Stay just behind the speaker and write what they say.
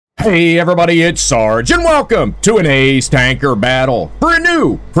Hey everybody, it's Sarge, and welcome to an Ace Tanker battle for a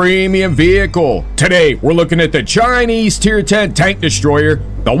new premium vehicle. Today, we're looking at the Chinese Tier 10 tank destroyer,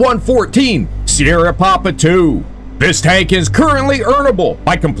 the 114 Sierra Papa 2. This tank is currently earnable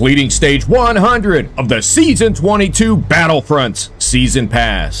by completing stage 100 of the Season 22 Battlefronts Season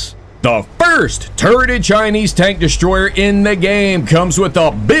Pass. The first turreted Chinese tank destroyer in the game comes with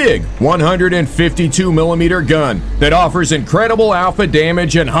a big 152mm gun that offers incredible alpha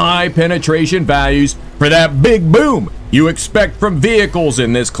damage and high penetration values for that big boom you expect from vehicles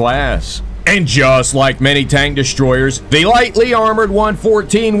in this class. And just like many tank destroyers, the lightly armored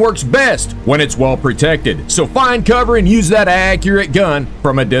 114 works best when it's well protected, so find cover and use that accurate gun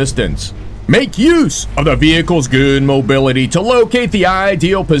from a distance. Make use of the vehicle's good mobility to locate the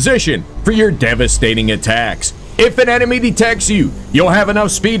ideal position for your devastating attacks. If an enemy detects you, you'll have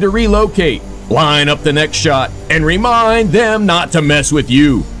enough speed to relocate, line up the next shot, and remind them not to mess with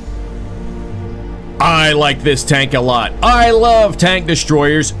you. I like this tank a lot. I love tank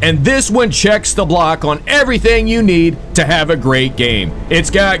destroyers, and this one checks the block on everything you need to have a great game. It's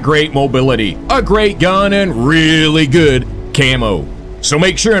got great mobility, a great gun, and really good camo. So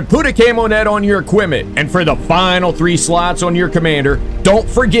make sure and put a camo net on your equipment, and for the final 3 slots on your commander, don't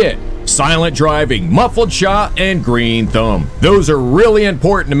forget silent driving, muffled shot, and green thumb. Those are really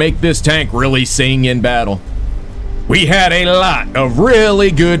important to make this tank really sing in battle. We had a lot of really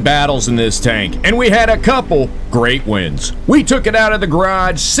good battles in this tank, and we had a couple great wins. We took it out of the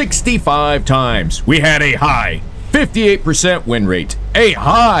garage 65 times. We had a high 58% win rate, a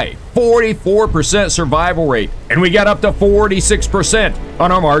high 44% survival rate, and we got up to 46%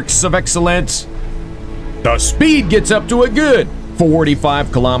 on our marks of excellence. The speed gets up to a good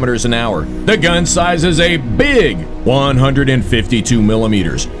 45 kilometers an hour. The gun size is a big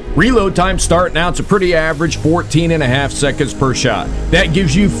 152mm. Reload time starting out's a pretty average 14.5 seconds per shot. That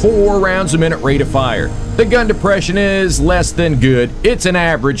gives you 4 rounds a minute rate of fire. The gun depression is less than good. It's an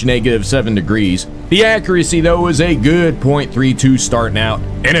average -7 degrees. The accuracy though is a good .32 starting out,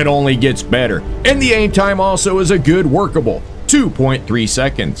 and it only gets better. And the aim time also is a good workable 2.3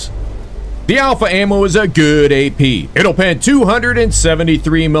 seconds. The alpha ammo is a good AP. It'll pen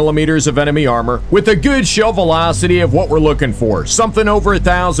 273mm of enemy armor with a good shell velocity of what we're looking for, something over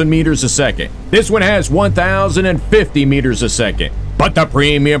 1,000 meters a second. This one has 1,050 meters a second. But the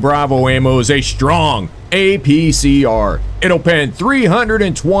premium Bravo ammo is a strong APCR. It'll pen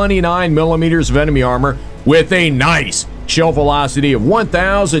 329mm of enemy armor with a nice shell velocity of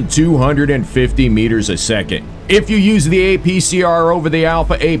 1,250 meters a second. If you use the APCR over the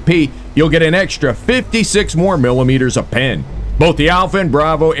Alpha AP, you'll get an extra 56 more millimeters of pen. Both the Alpha and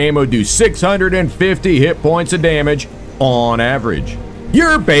Bravo ammo do 650 hit points of damage on average.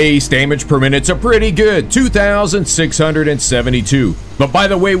 Your base damage per minute's a pretty good 2,672. But by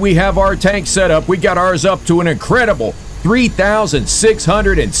the way we have our tank set up, we got ours up to an incredible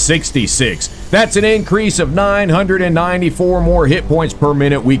 3,666. That's an increase of 994 more hit points per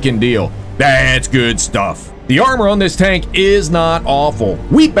minute we can deal. That's good stuff. The armor on this tank is not awful.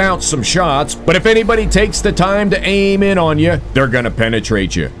 We bounce some shots, but if anybody takes the time to aim in on you, they're gonna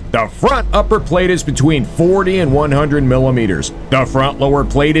penetrate you. The front upper plate is between 40 and 100mm. The front lower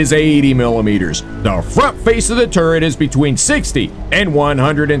plate is 80mm. The front face of the turret is between 60 and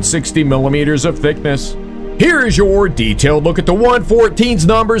 160mm of thickness. Here is your detailed look at the 114's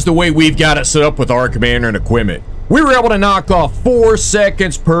numbers the way we've got it set up with our commander and equipment. We were able to knock off 4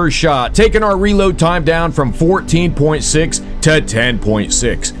 seconds per shot, taking our reload time down from 14.6 to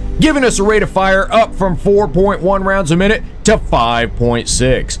 10.6, giving us a rate of fire up from 4.1 rounds a minute to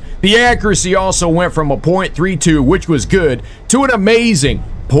 5.6. The accuracy also went from a .32, which was good, to an amazing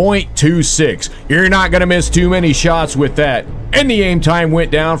 .26. You're not going to miss too many shots with that. And the aim time went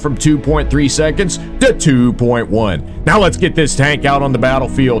down from 2.3 seconds to 2.1. Now let's get this tank out on the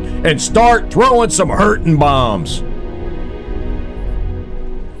battlefield and start throwing some hurting bombs.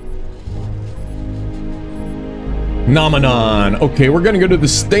 Nomenon. Okay, we're going to go to the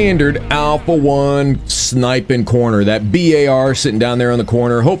standard Alpha 1 sniping corner. That BAR sitting down there on the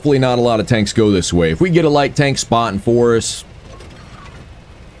corner. Hopefully not a lot of tanks go this way. If we get a light tank spotting for us,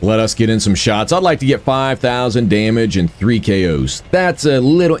 let us get in some shots. I'd like to get 5,000 damage and 3 KOs. That's a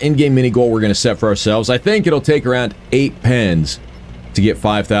little in-game mini goal we're going to set for ourselves. I think it'll take around 8 pens to get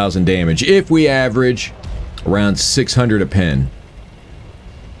 5,000 damage if we average around 600 a pen.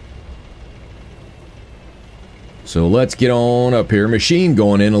 So let's get on up here. Machine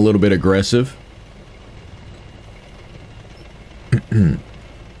going in a little bit aggressive.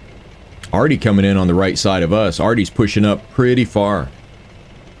 Artie coming in on the right side of us. Artie's pushing up pretty far.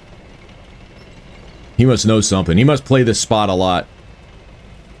 He must know something. He must play this spot a lot.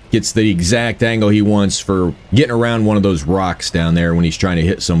 Gets the exact angle he wants for getting around one of those rocks down there when he's trying to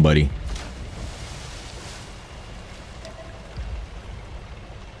hit somebody.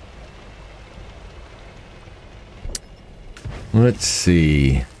 Let's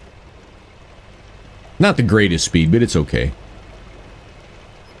see. Not the greatest speed, but it's okay.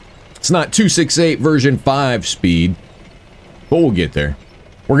 It's not 268 version 5 speed, but we'll get there.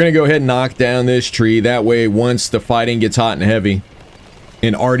 We're going to go ahead and knock down this tree. That way, once the fighting gets hot and heavy,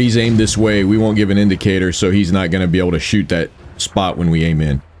 and Artie's aimed this way, we won't give an indicator, so he's not going to be able to shoot that spot when we aim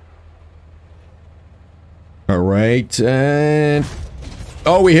in. Alright, and...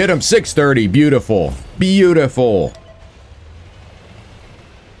 oh, we hit him! 630! Beautiful! Beautiful!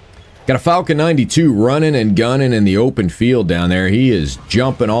 Got a Falcon 92 running and gunning in the open field down there. He is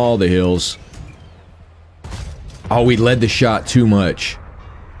jumping all the hills. Oh, we led the shot too much.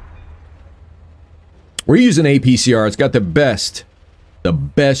 We're using APCR. It's got the best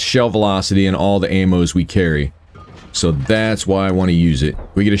shell velocity in all the ammos we carry. So that's why I want to use it.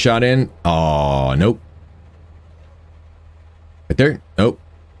 We get a shot in? Oh, nope. Right there? Nope.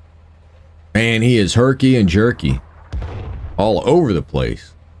 Man, he is herky and jerky. All over the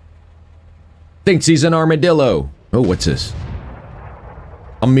place. Thinks he's an armadillo. Oh, what's this?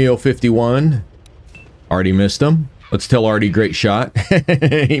 A meal 51. Artie missed him. Let's tell Artie great shot.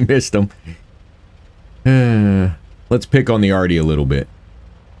 He missed him. Let's pick on the Artie a little bit.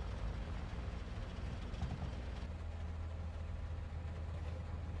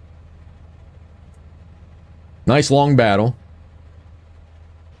 Nice long battle.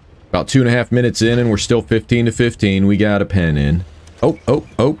 About 2.5 minutes in and we're still 15 to 15. We got a pen in. Oh, oh,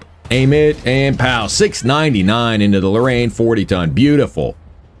 oh. Aim it, and pow. 699 into the Lorraine 40-ton. Beautiful.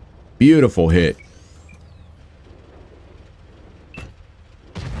 Beautiful hit.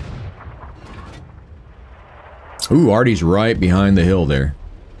 Ooh, Artie's right behind the hill there.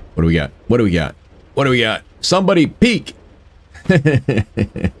 What do we got? What do we got? What do we got? Somebody peek!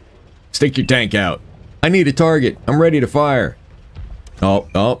 Stick your tank out. I need a target. I'm ready to fire. Oh,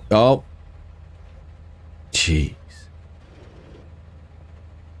 oh, oh. Jeez.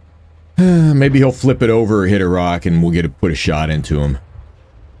 Maybe he'll flip it over or hit a rock and we'll get to put a shot into him.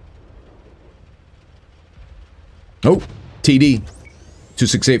 Oh, TD.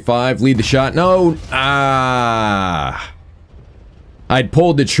 2685, lead the shot. No! Ah! I'd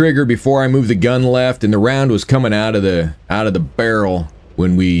pulled the trigger before I moved the gun left and the round was coming out of the barrel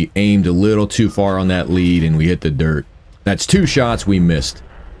when we aimed a little too far on that lead and we hit the dirt. That's 2 shots we missed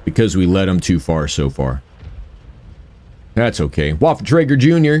because we let them too far so far. That's okay. Waffle Traeger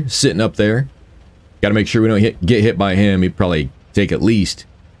Jr. sitting up there. Got to make sure we don't get hit by him. He'd probably take at least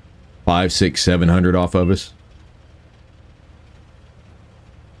 500, 600, 700 off of us.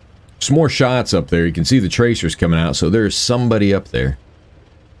 Some more shots up there. You can see the tracers coming out, so there's somebody up there.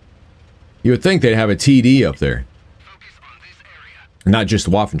 You would think they'd have a TD up there. Not just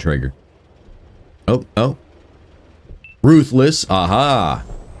Waffen Traeger. Oh, oh. Ruthless. Aha.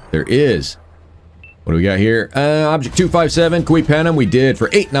 There is. What do we got here? Object 257. Can we pen him? We did for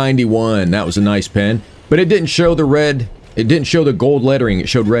 891. That was a nice pen. But it didn't show the red. It didn't show the gold lettering. It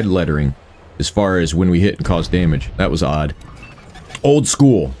showed red lettering as far as when we hit and caused damage. That was odd. Old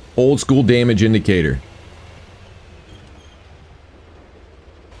school. Old school damage indicator.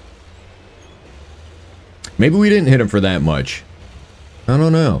 Maybe we didn't hit him for that much. I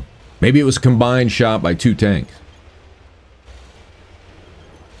don't know. Maybe it was a combined shot by 2 tanks.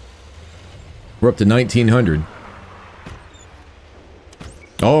 We're up to 1900.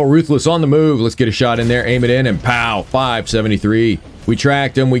 Oh, Ruthless on the move. Let's get a shot in there. Aim it in and pow. 573. We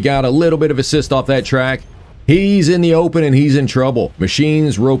tracked him. We got a little bit of assist off that track. He's in the open and he's in trouble.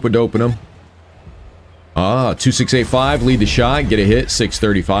 Machines rope-a-doping him. Ah, 2685. Lead the shot. Get a hit.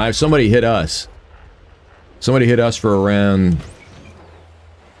 635. Somebody hit us. Somebody hit us for around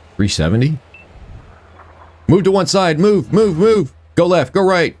 370. Move to one side. Move, move, move. Go left. Go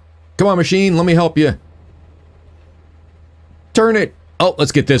right. Come on, machine. Let me help you. Turn it. Oh,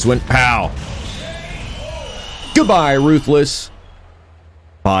 let's get this one. Pow. Goodbye, Ruthless.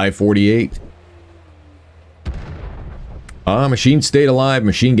 548. Machine stayed alive.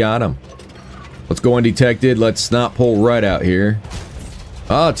 Machine got him. Let's go undetected. Let's not pull right out here.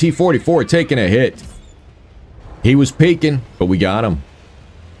 T-44 taking a hit. He was peeking, but we got him.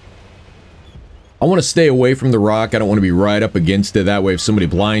 I want to stay away from the rock. I don't want to be right up against it. That way, if somebody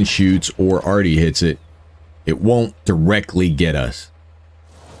blind shoots or Artie hits it, it won't directly get us.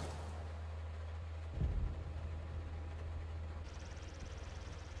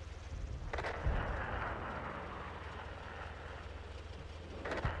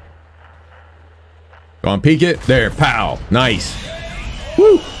 Go on, peek it. There, pow. Nice.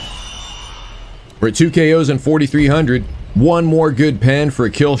 Woo! We're at 2 KOs and 4,300. One more good pen for a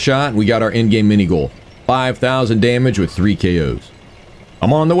kill shot, and we got our in-game mini goal. 5,000 damage with 3 KOs.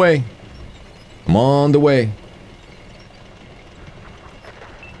 I'm on the way. I'm on the way.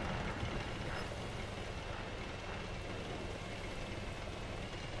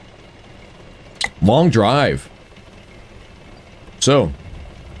 Long drive. So,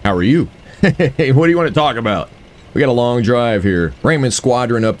 how are you? Hey, what do you want to talk about? We got a long drive here. Raymond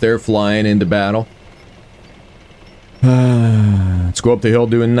Squadron up there flying into battle. Let's go up the hill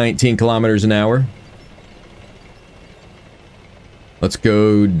doing 19 kilometers an hour. Let's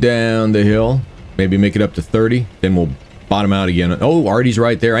go down the hill. Maybe make it up to 30. Then we'll bottom out again. Oh, Artie's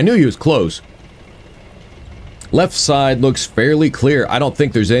right there. I knew he was close. Left side looks fairly clear. I don't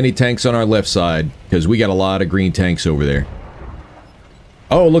think there's any tanks on our left side because we got a lot of green tanks over there.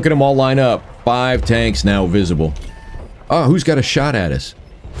 Oh, look at them all line up. 5 tanks now visible. Oh, who's got a shot at us?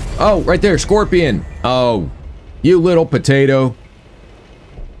 Oh, right there, Scorpion. Oh, you little potato.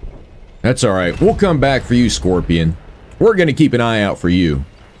 That's all right. We'll come back for you, Scorpion. We're going to keep an eye out for you.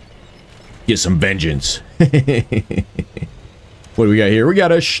 Get some vengeance. What do we got here? We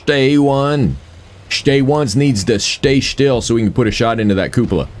got a stay one. Stay ones needs to stay still so we can put a shot into that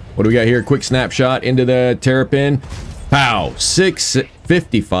cupola. What do we got here? Quick snapshot into the terrapin. Pow.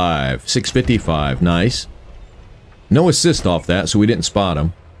 655. 655. Nice. No assist off that, so we didn't spot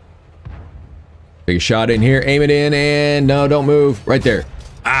him. Take a shot in here. Aim it in, and no, don't move. Right there.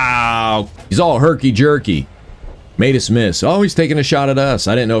 Ow. He's all herky-jerky. Made us miss. Oh, he's taking a shot at us.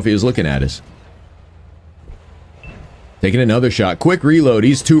 I didn't know if he was looking at us. Taking another shot. Quick reload.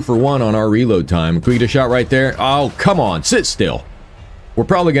 He's 2 for 1 on our reload time. Can we get a shot right there? Oh, come on. Sit still. We're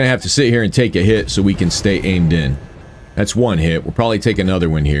probably going to have to sit here and take a hit so we can stay aimed in. That's one hit. We'll probably take another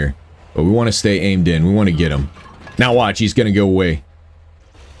one here. But we want to stay aimed in. We want to get him. Now watch. He's going to go away.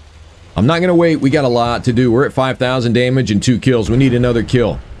 I'm not going to wait. We got a lot to do. We're at 5,000 damage and 2 kills. We need another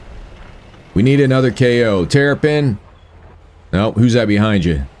kill. We need another KO. Terrapin. Nope. Who's that behind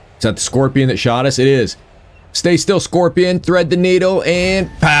you? Is that the Scorpion that shot us? It is. Stay still, Scorpion. Thread the needle and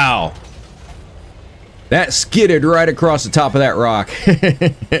pow. That skidded right across the top of that rock.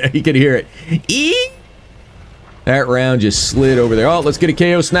 You could hear it. Eek! That round just slid over there. Oh, let's get a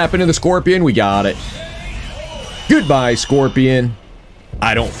KO snap into the Scorpion. We got it. Goodbye, Scorpion.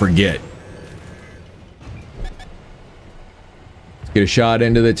 I don't forget. Let's get a shot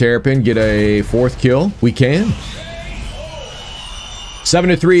into the Terrapin. Get a 4th kill. We can.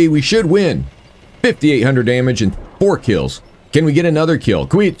 7-3. We should win. 5,800 damage and 4 kills. Can we get another kill?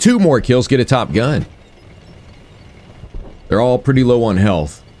 Can we get 2 more kills, get a top gun? They're all pretty low on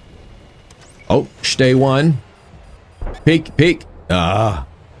health. Oh, stay one. Peek, peek.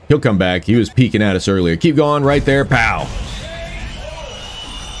 He'll come back. He was peeking at us earlier. Keep going right there. Pow.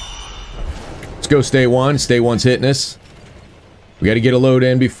 Let's go stay one. Stay one's hitting us. We got to get a load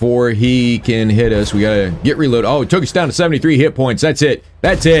in before he can hit us. We got to get reload. Oh, it took us down to 73 hit points. That's it.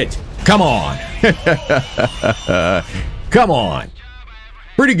 That's it. Come on. Come on.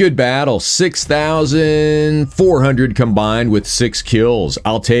 Pretty good battle. 6,400 combined with 6 kills.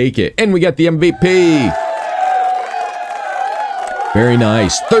 I'll take it. And we got the MVP. Very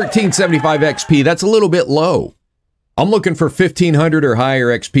nice. 1375 XP. That's a little bit low. I'm looking for 1,500 or higher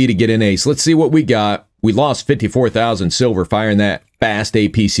XP to get an ace. Let's see what we got. We lost 54,000 silver firing that fast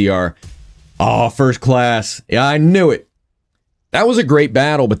APCR. Oh, first class. Yeah, I knew it. That was a great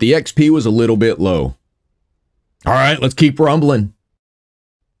battle, but the XP was a little bit low. All right, let's keep rumbling.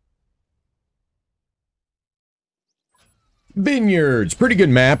 Vineyards. Pretty good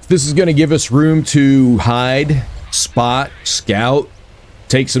map. This is going to give us room to hide, spot, scout,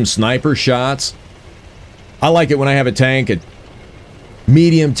 take some sniper shots. I like it when I have a tank, a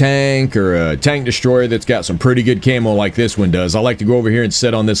medium tank or a tank destroyer that's got some pretty good camo like this one does. I like to go over here and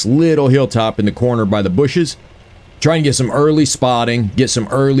sit on this little hilltop in the corner by the bushes. Try and get some early spotting, get some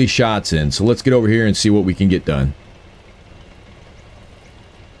early shots in. So let's get over here and see what we can get done.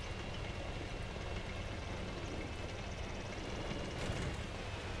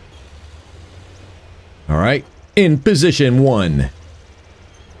 All right, in position 1.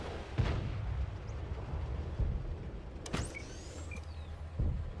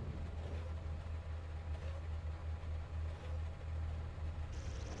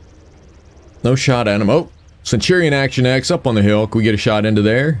 No shot at him. Oh, Centurion Action X up on the hill. Can we get a shot into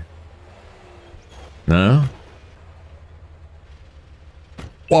there? No.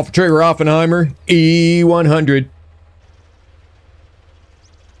 Waffle Traeger Oppenheimer, E100.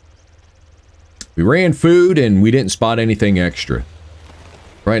 We ran food and we didn't spot anything extra.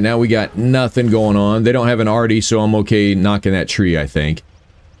 Right now we got nothing going on. They don't have an arty, so I'm okay knocking that tree, I think.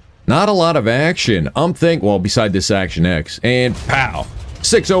 Not a lot of action. Well, beside this Action X. And pow!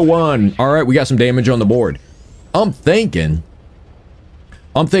 601. All right, we got some damage on the board. I'm thinking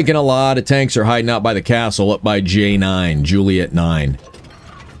a lot of tanks are hiding out by the castle up by J9, Juliet 9.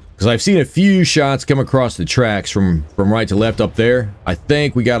 Because I've seen a few shots come across the tracks from right to left up there. I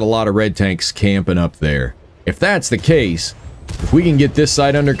think we got a lot of red tanks camping up there. If that's the case, if we can get this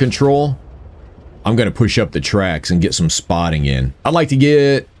side under control, I'm going to push up the tracks and get some spotting in. I'd like to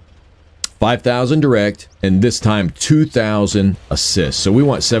get 5,000 direct, and this time 2,000 assists. So we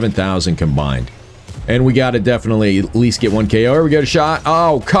want 7,000 combined. And we got to definitely at least get 1 KO. Here we go, shot.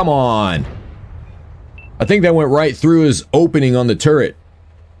 Oh, come on. I think that went right through his opening on the turret.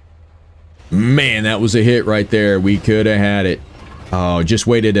 Man, that was a hit right there. We could have had it. Oh, just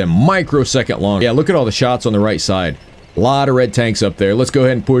waited a microsecond long. Yeah, look at all the shots on the right side. A lot of red tanks up there. Let's go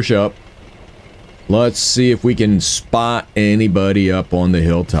ahead and push up. Let's see if we can spot anybody up on the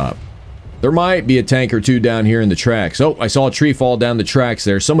hilltop. There might be a tank or two down here in the tracks. Oh, I saw a tree fall down the tracks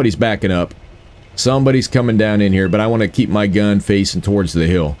there. Somebody's backing up. Somebody's coming down in here, but I want to keep my gun facing towards the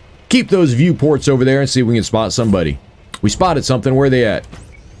hill. Keep those viewports over there and see if we can spot somebody. We spotted something. Where are they at?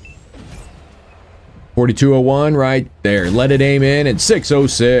 4201 right there. Let it aim in, and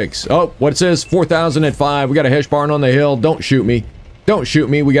 606. Oh, what it says? 4005. We got a Hesh barn on the hill. Don't shoot me. Don't shoot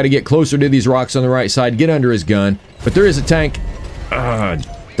me. We got to get closer to these rocks on the right side. Get under his gun. But there is a tank.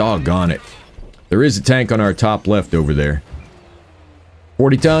 Doggone it. There is a tank on our top left over there.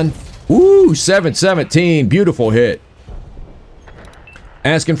 40 ton. Ooh, 717. Beautiful hit.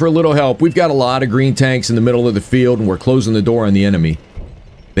 Asking for a little help. We've got a lot of green tanks in the middle of the field, and we're closing the door on the enemy.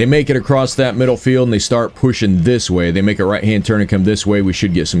 They make it across that middle field, and they start pushing this way. They make a right-hand turn and come this way. We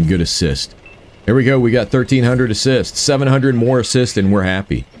should get some good assist. Here we go. We got 1,300 assists. 700 more assists, and we're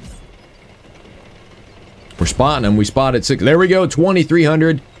happy. We're spotting them. We spotted 6. There we go.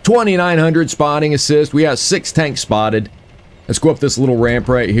 2,300. 2,900 spotting assist. We got 6 tanks spotted. Let's go up this little ramp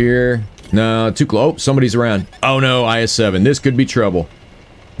right here. No, too close. Oh, somebody's around. Oh no, IS-7. This could be trouble.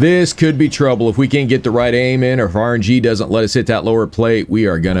 This could be trouble. If we can't get the right aim in, or if RNG doesn't let us hit that lower plate, we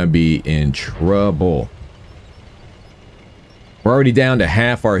are gonna be in trouble. We're already down to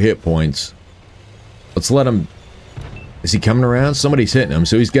half our hit points. Let's let him... Is he coming around? Somebody's hitting him,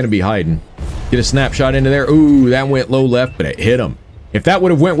 so he's gonna be hiding. Get a snapshot into there. Ooh, that went low left, but it hit him. If that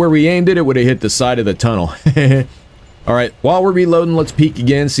would have went where we aimed it, it would have hit the side of the tunnel. Alright, while we're reloading, let's peek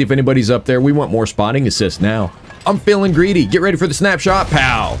again, see if anybody's up there. We want more spotting assists now. I'm feeling greedy. Get ready for the snapshot.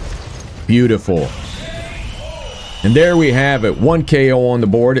 Pow! Beautiful. And there we have it. 1 KO on the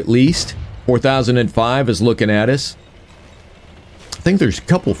board at least. 4005 is looking at us. I think there's a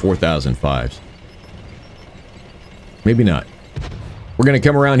couple 4005s. Maybe not. We're going to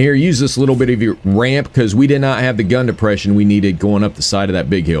come around here, use this little bit of your ramp, because we did not have the gun depression we needed going up the side of that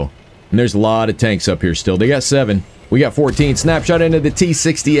big hill. And there's a lot of tanks up here still. They got 7. We got 14. Snapshot into the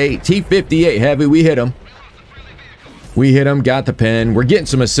T68. T58 heavy. We hit them. We hit them. Got the pen. We're getting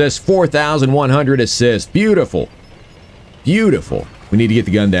some assists. 4,100 assists. Beautiful. Beautiful. We need to get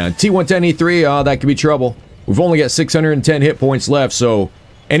the gun down. T110E3. Oh, that could be trouble. We've only got 610 hit points left, so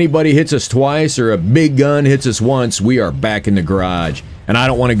anybody hits us twice or a big gun hits us once, we are back in the garage. And I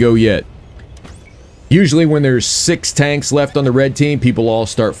don't want to go yet. Usually when there's 6 tanks left on the red team, people all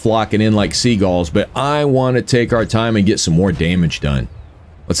start flocking in like seagulls, but I want to take our time and get some more damage done.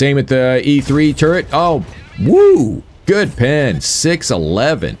 Let's aim at the E3 turret. Oh, woo! Good pen.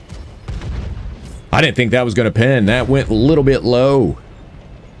 611. I didn't think that was going to pen. That went a little bit low.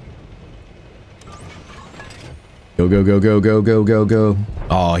 Go, go, go, go, go, go, go, go.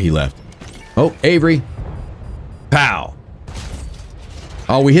 Oh, he left. Oh, Avery. Pow.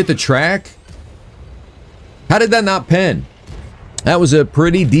 Oh, we hit the track? How did that not pen? That was a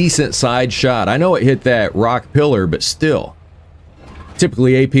pretty decent side shot. I know it hit that rock pillar, but still.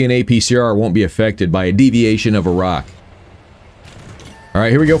 Typically, AP and APCR won't be affected by a deviation of a rock. All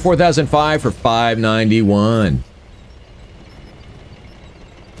right, here we go. 4005 for 591.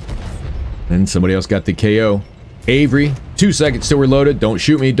 And somebody else got the KO. Avery, 2 seconds till we're loaded. Don't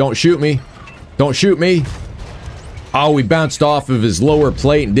shoot me. Don't shoot me. Don't shoot me. Oh, we bounced off of his lower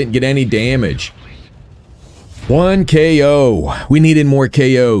plate and didn't get any damage. 1 KO. We needed more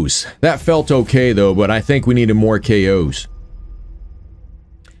KOs. That felt okay, though, but I think we needed more KOs.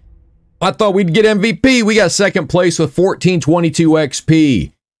 I thought we'd get MVP. We got second place with 1422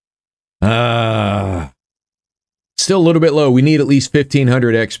 XP. Still a little bit low. We need at least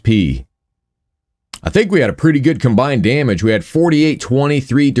 1500 XP. I think we had a pretty good combined damage. We had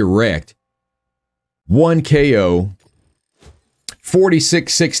 4823 direct. 1 KO.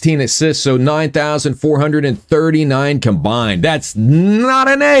 46, 16 assists, so 9,439 combined. That's not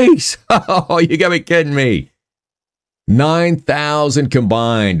an ace. Oh, you gotta be kidding me. 9,000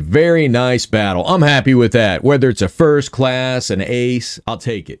 combined. Very nice battle. I'm happy with that. Whether it's a first class, an ace, I'll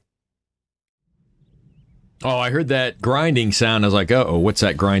take it. Oh, I heard that grinding sound. I was like, uh-oh, what's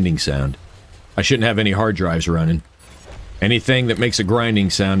that grinding sound? I shouldn't have any hard drives running. Anything that makes a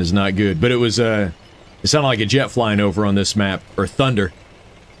grinding sound is not good. But it was, it sounded like a jet flying over on this map, or thunder.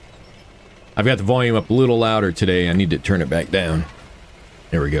 I've got the volume up a little louder today. I need to turn it back down.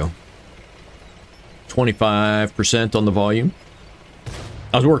 There we go. 25% on the volume.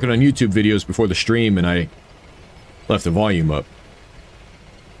 I was working on YouTube videos before the stream and I left the volume up.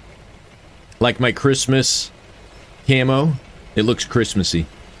 Like my Christmas camo, it looks Christmassy.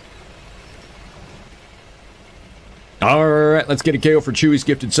 Alright, let's get a KO for Chewy's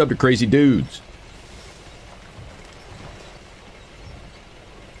gifted sub to Crazy Dudes.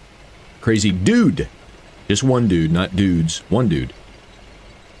 Crazy Dude. Just one dude, not dudes. One dude.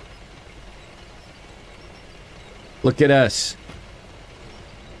 Look at us.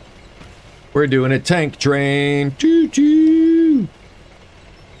 We're doing a tank train. Choo-choo.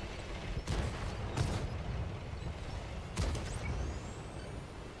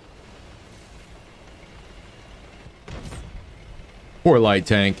 Poor light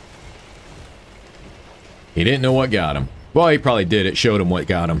tank. He didn't know what got him. Well, he probably did. It showed him what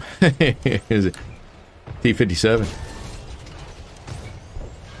got him. Is it T-57?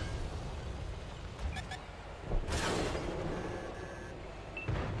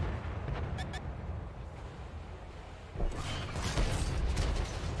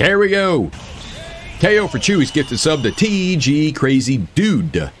 There we go. KO for Chewy's gifted sub to TG Crazy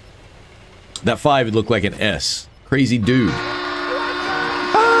Dude. That 5 would look like an S. Crazy Dude.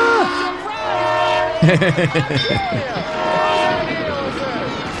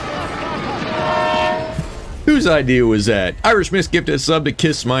 Whose idea was that? Irish Mist gifted a sub to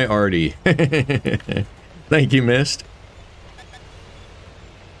Kiss My Artie. Thank you, Mist.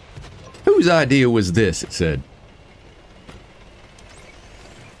 Whose idea was this? It said.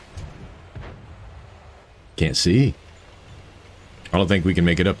 Can't see. I don't think we can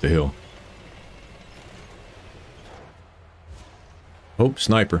make it up the hill. Oh,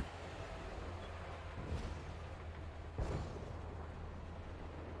 sniper.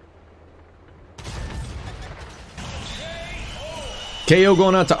 KO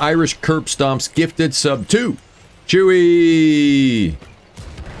going out to Irish Curb Stomp's gifted sub 2. Chewy!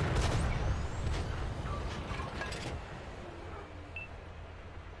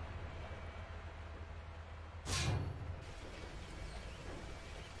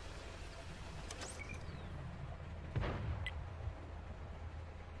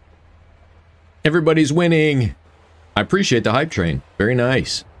 Everybody's winning. I appreciate the hype train. Very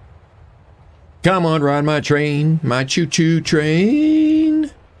nice. Come on, ride my train, my choo-choo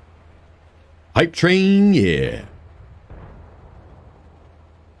train. Hype train, yeah.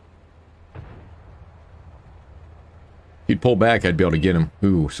 If he'd pull back, I'd be able to get him.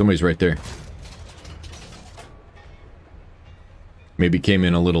 Ooh, somebody's right there. Maybe came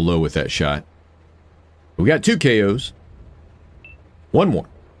in a little low with that shot. We got 2 KOs. One more.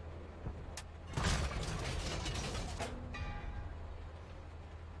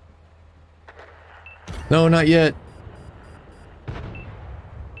 No, not yet.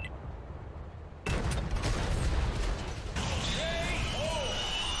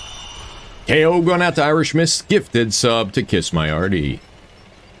 KO going out to Irish Mist, gifted sub to Kiss My Artie.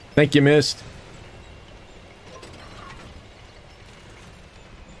 Thank you, Mist.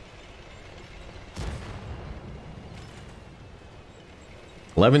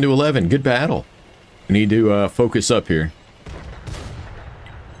 $11 to 11, good battle. We need to focus up here.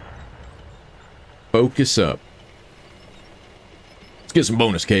 Focus up. Let's get some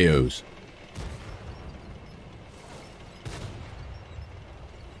bonus KOs.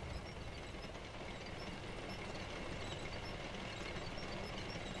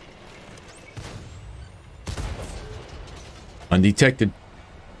 Undetected.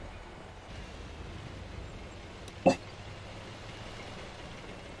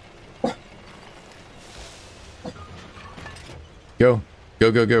 Go.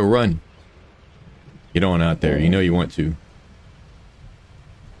 Go, go, go. Run. Get on out there. You know you want to.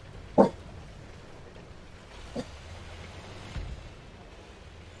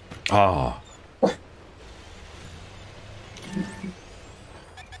 Ah.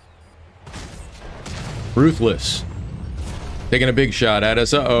 Ruthless. Taking a big shot at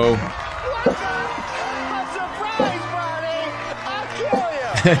us. Uh-oh.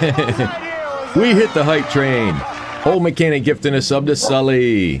 We hit the hype train. Old Mechanic gifting a sub to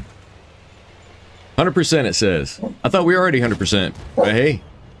Sully. 100% it says. I thought we were already 100%. But hey,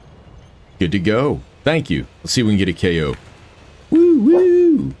 good to go. Thank you. Let's see if we can get a KO. Woo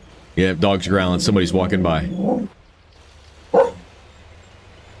woo. Yeah, dog's growling. Somebody's walking by.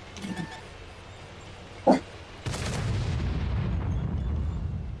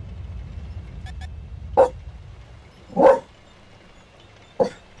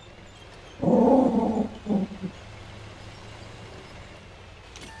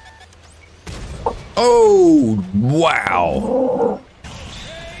 Oh, wow.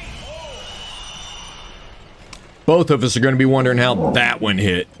 Both of us are going to be wondering how that one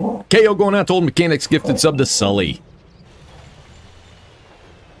hit. KO going out to Old Mechanic's gifted sub to Sully.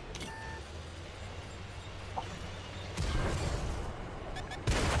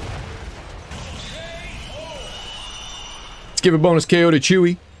 Let's give a bonus KO to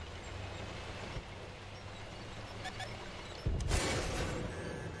Chewy.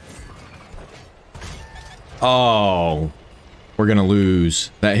 Oh, we're gonna lose.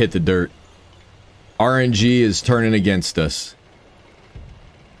 That hit the dirt. RNG is turning against us.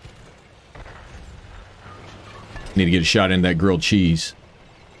 Need to get a shot in that grilled cheese.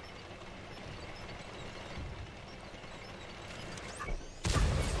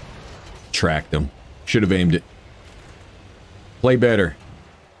 Tracked him. Should have aimed it. Play better.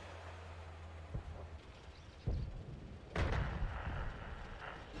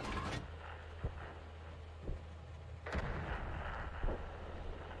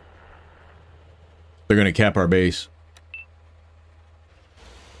 They're going to cap our base.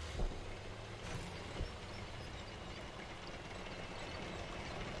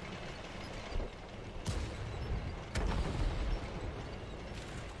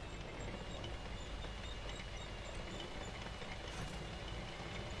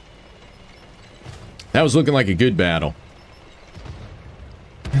 That was looking like a good battle.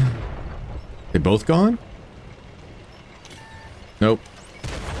 They both gone? Nope.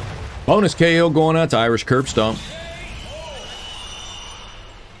 Bonus KO going out to Irish Curb Stomp.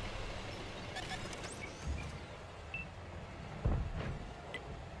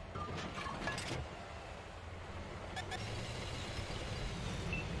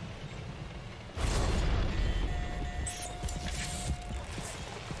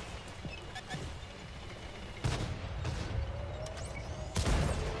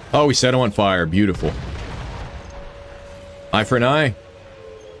 Oh, we set him on fire. Beautiful. Eye for an eye.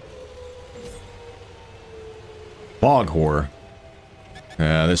 Bog horror.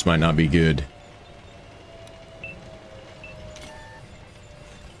 This might not be good.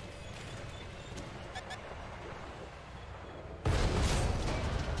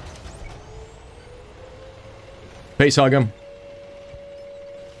 Face hug him.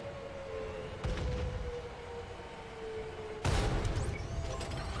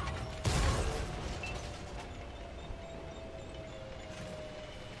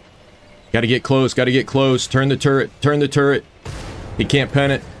 Gotta get close, gotta get close. Turn the turret, turn the turret. He can't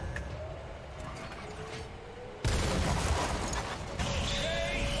pen it.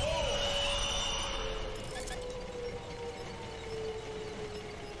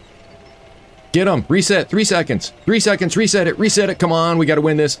 Get him. Reset. 3 seconds. 3 seconds. Reset it. Reset it. Come on. We got to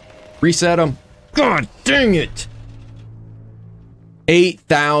win this. Reset him. God dang it.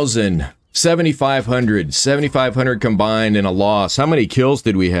 8,000. 7,500. 7,500 combined in a loss. How many kills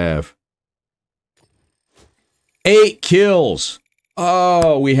did we have? 8 kills.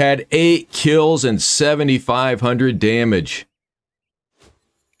 Oh, we had 8 kills and 7,500 damage.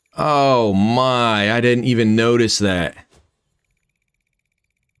 Oh my. I didn't even notice that.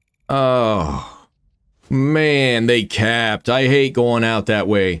 Oh, man, they capped. I hate going out that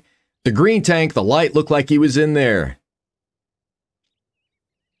way. The green tank, the light looked like he was in there.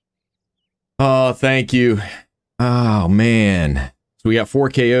 Oh, thank you. Oh, man. So we got 4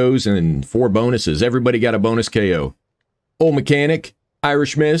 KOs and 4 bonuses. Everybody got a bonus KO. Old Mechanic,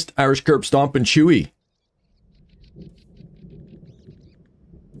 Irish Mist, Irish Curb Stomp, and Chewy.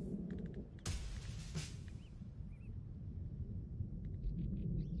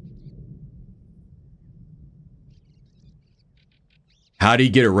 How do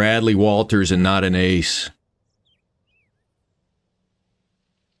you get a Radley Walters and not an ace?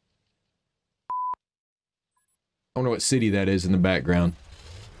 I don't know what city that is in the background.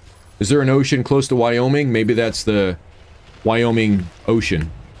 Is there an ocean close to Wyoming? Maybe that's the Wyoming Ocean.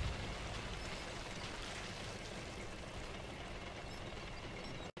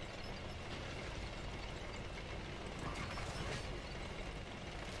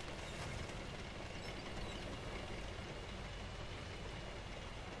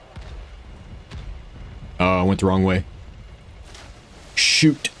 Oh, I went the wrong way.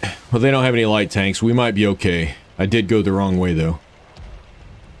 Shoot. Well, they don't have any light tanks. We might be okay. I did go the wrong way, though.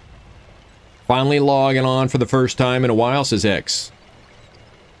 Finally logging on for the first time in a while, says X.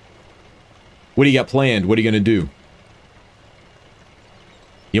 What do you got planned? What are you going to do?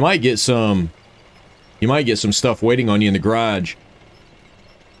 You might get some stuff waiting on you in the garage.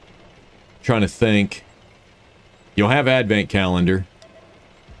 Trying to think. You'll have Advent Calendar.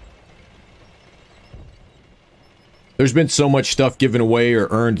 There's been so much stuff given away or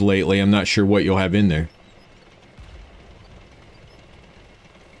earned lately, I'm not sure what you'll have in there.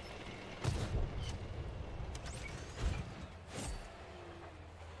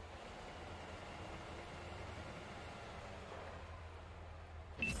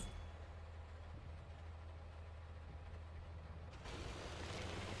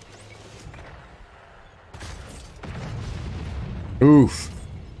 Oof.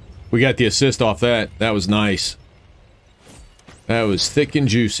 We got the assist off that. That was nice. That was thick and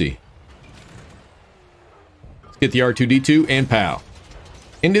juicy. Let's get the R2-D2 and pow.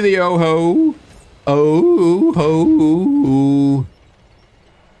 Into the oh-ho. Oh-ho.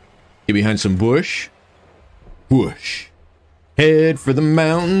 Get behind some bush. Whoosh. Head for the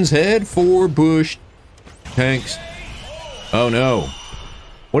mountains. Head for bush. Tanks. Oh no.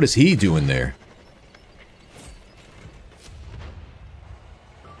 What is he doing there?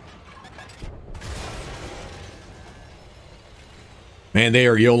 Man, they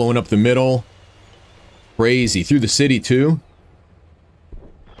are YOLOing up the middle. Crazy. Through the city, too.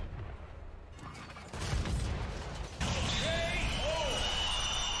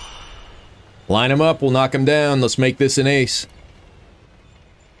 Line them up. We'll knock them down. Let's make this an ace.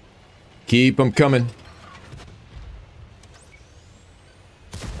 Keep them coming.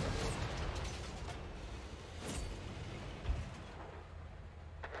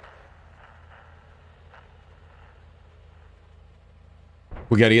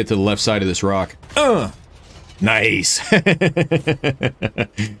 We got to get to the left side of this rock. Nice. Thick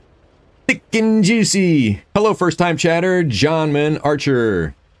and juicy. Hello, first-time chatter. Johnman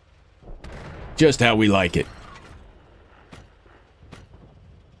Archer. Just how we like it.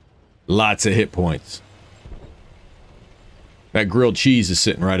 Lots of hit points. That grilled cheese is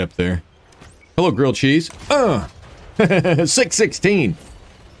sitting right up there. Hello, grilled cheese. 616.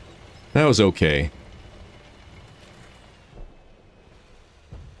 That was okay.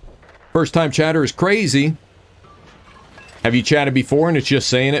 First time chatter is crazy. Have you chatted before and it's just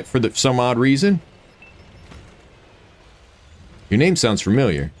saying it for some odd reason? Your name sounds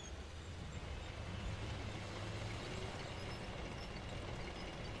familiar.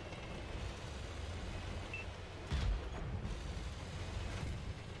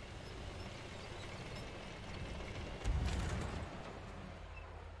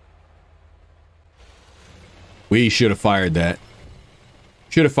 We should have fired that.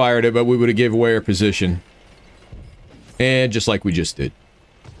 Should have fired it, but we would have gave away our position. And just like we just did.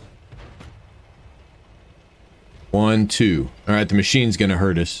 1, 2. Alright, the machine's gonna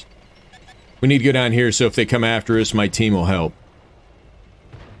hurt us. We need to go down here so if they come after us, my team will help.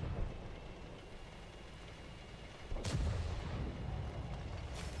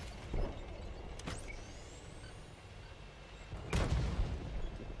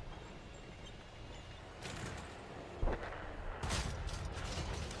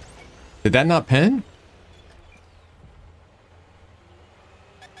 Did that not pen?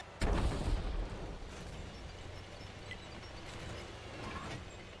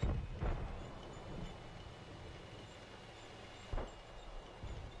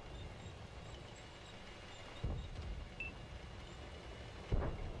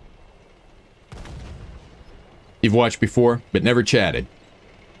 You've watched before, but never chatted.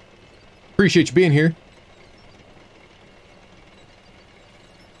 Appreciate you being here.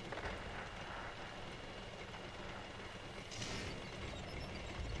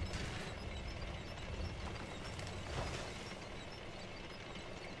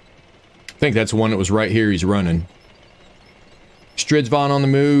 I think that's the one that was right here. He's running. Stridsvon on the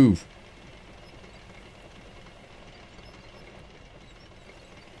move.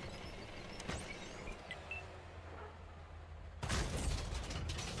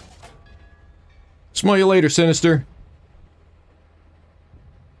 Smell you later, Sinister.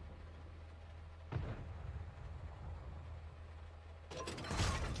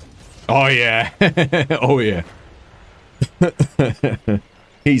 Oh yeah. Oh yeah.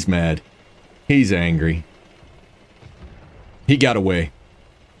 He's mad. He's angry. He got away.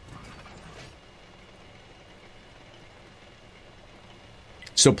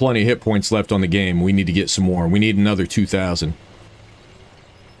 Still plenty of hit points left on the game. We need to get some more. We need another 2,000.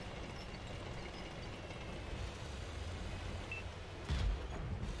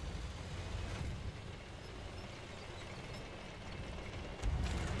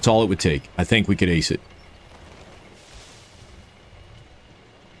 That's all it would take. I think we could ace it.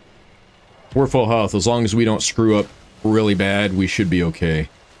 We're full health. As long as we don't screw up really bad, we should be okay.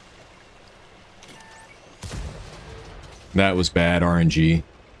 That was bad RNG.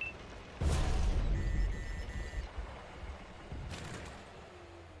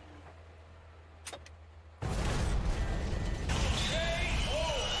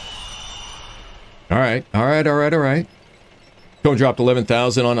 Alright, alright, alright, alright. Don't dropped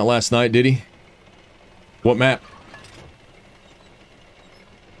 11,000 on it last night, did he? What map?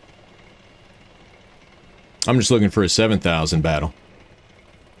 I'm just looking for a 7,000 battle.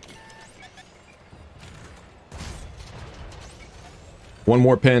 One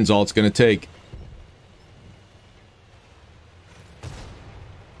more pin's all it's gonna take.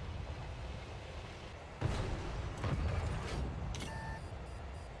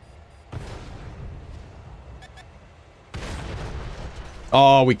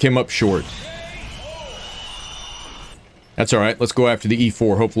 Oh, we came up short. That's alright. Let's go after the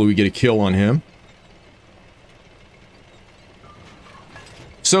E4. Hopefully we get a kill on him.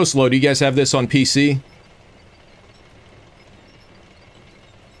 So slow. Do you guys have this on PC?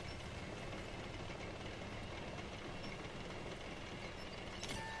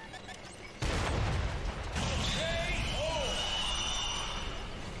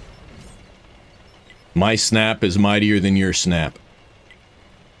 My snap is mightier than your snap.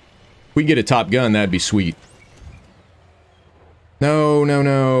 If we get a Top Gun, that'd be sweet. No, no,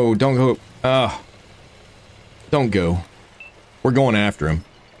 no. Don't go. Don't go. We're going after him.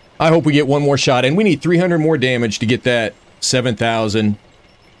 I hope we get one more shot, and we need 300 more damage to get that 7,000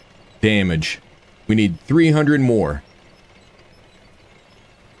 damage. We need 300 more.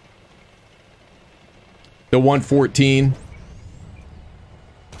 The 114.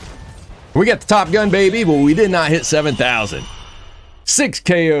 We got the Top Gun, baby, but we did not hit 7,000. 6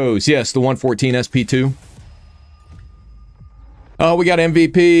 KOs. Yes, the 114 SP2. Oh, we got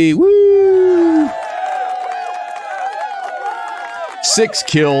MVP. Woo! 6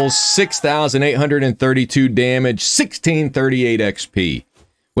 kills, 6,832 damage, 1638 XP.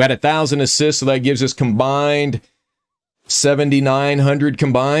 We had 1,000 assists, so that gives us combined 7,900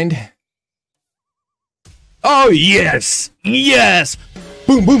 combined. Oh, yes! Yes!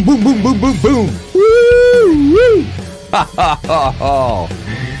 Boom, boom, boom, boom, boom, boom, boom! Woo! Woo! Ha ha ha ha!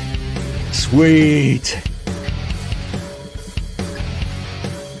 Sweet!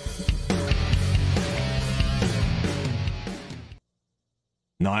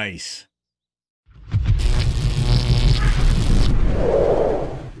 Nice.